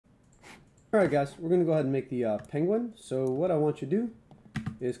Alright guys, we're going to go ahead and make the penguin. So what I want you to do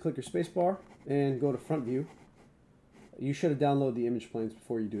is click your space bar and go to front view. You should have downloaded the image planes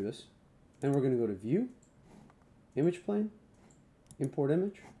before you do this. And we're going to go to view, image plane, import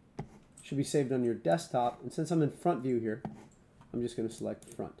image. Should be saved on your desktop. And since I'm in front view here, I'm just going to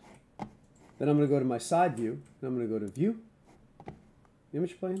select front. Then I'm going to go to my side view, and I'm going to go to view,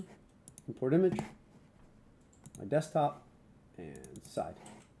 image plane, import image, my desktop, and side.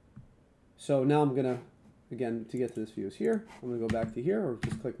 So now I'm going to, again, to get to this view is here. I'm going to go back to here, or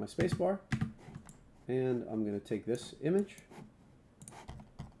just click my space bar. And I'm going to take this image,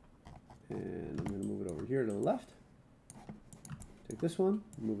 and I'm going to move it over here to the left. Take this one,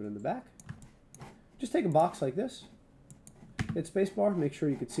 move it in the back. Just take a box like this. Hit space bar, make sure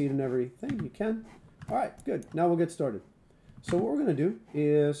you can see it in everything you can. All right, good. Now we'll get started. So what we're going to do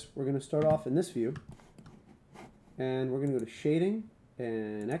is we're going to start off in this view, and we're going to go to shading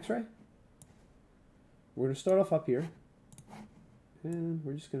and X-ray. We're going to start off up here, and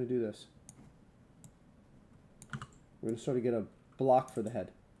we're just going to do this. We're going to sort of get a block for the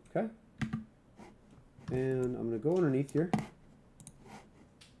head, okay? And I'm going to go underneath here,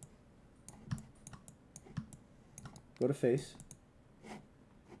 go to face,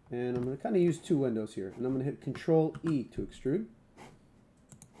 and I'm going to kind of use two windows here, and I'm going to hit Control E to extrude.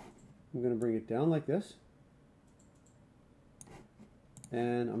 I'm going to bring it down like this,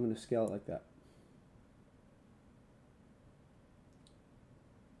 and I'm going to scale it like that.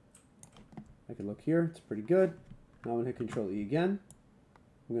 I can look here, it's pretty good. Now I'm going to hit Control E again.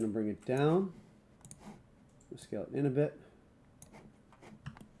 I'm going to bring it down. Scale it in a bit.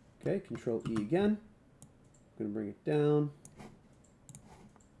 Okay, Control E again. I'm going to bring it down.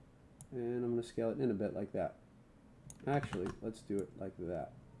 And I'm going to scale it in a bit like that. Actually, let's do it like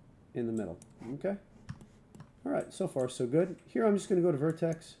that. In the middle. Okay? Alright, so far so good. Here I'm just going to go to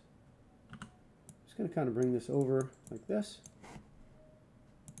Vertex. Just going to kind of bring this over like this.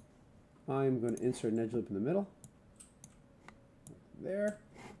 I'm going to insert an edge loop in the middle. There.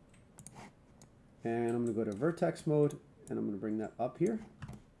 And I'm going to go to vertex mode, and I'm going to bring that up here.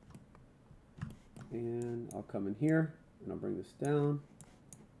 And I'll come in here, and I'll bring this down.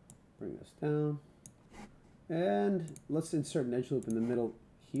 Bring this down. And let's insert an edge loop in the middle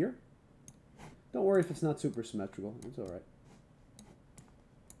here. Don't worry if it's not super symmetrical. It's all right.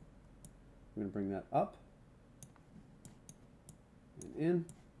 I'm going to bring that up and in.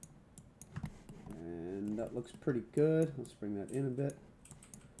 And that looks pretty good. Let's bring that in a bit.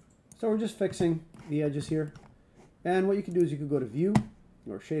 So we're just fixing the edges here. And what you can do is you can go to view,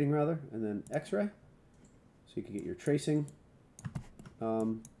 or shading rather, and then X-ray. So you can get your tracing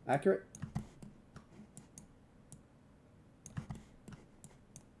accurate.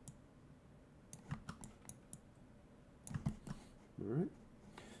 All right.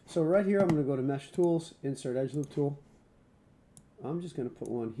 So right here I'm going to go to Mesh Tools, Insert Edge Loop Tool. I'm just going to put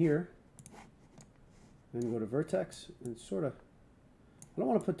one here. And go to Vertex and sort of, I don't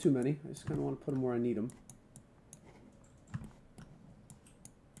want to put too many. I just kind of want to put them where I need them.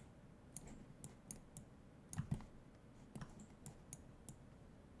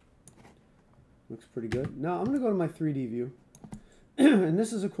 Looks pretty good. Now I'm going to go to my 3D view. And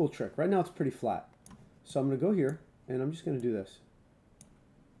this is a cool trick. Right now it's pretty flat. So I'm going to go here and I'm just going to do this.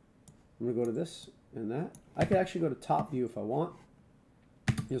 I'm going to go to this and that. I could actually go to top view if I want.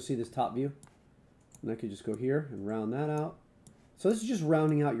 You'll see this top view. And I could just go here and round that out. So this is just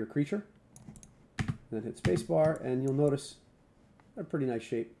rounding out your creature. And then hit spacebar, and you'll notice a pretty nice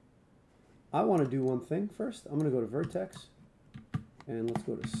shape. I want to do one thing first. I'm going to go to Vertex, and let's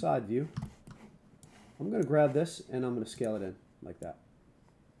go to Side View. I'm going to grab this, and I'm going to scale it in like that.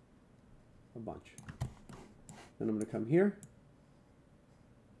 A bunch. Then I'm going to come here.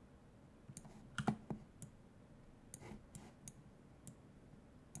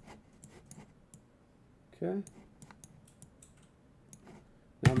 Okay.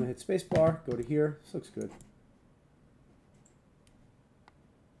 Now I'm going to hit spacebar, go to here. This looks good.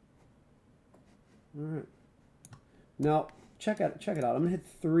 All right. Now check it out. I'm going to hit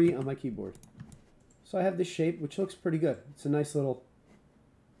 3 on my keyboard. So I have this shape, which looks pretty good. It's a nice little.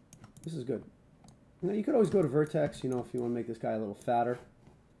 This is good. Now you could always go to Vertex, you know, if you want to make this guy a little fatter.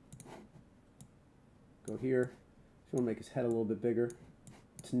 Go here. If you want to make his head a little bit bigger,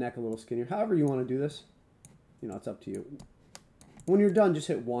 its neck a little skinnier. However you want to do this. You know, it's up to you. When you're done, just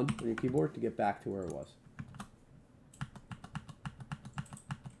hit 1 on your keyboard to get back to where it was.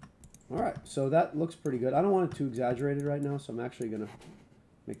 All right, so that looks pretty good. I don't want it too exaggerated right now, so I'm actually going to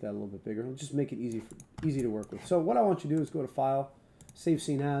make that a little bit bigger. I'll just make it easy to work with. So what I want you to do is go to File, Save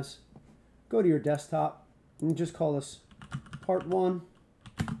Scene As, go to your desktop, and just call this Part 1.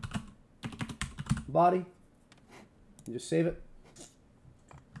 body. And just save it.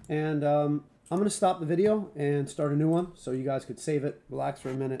 And I'm going to stop the video and start a new one so you guys could save it, relax for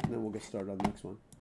a minute, and then we'll get started on the next one.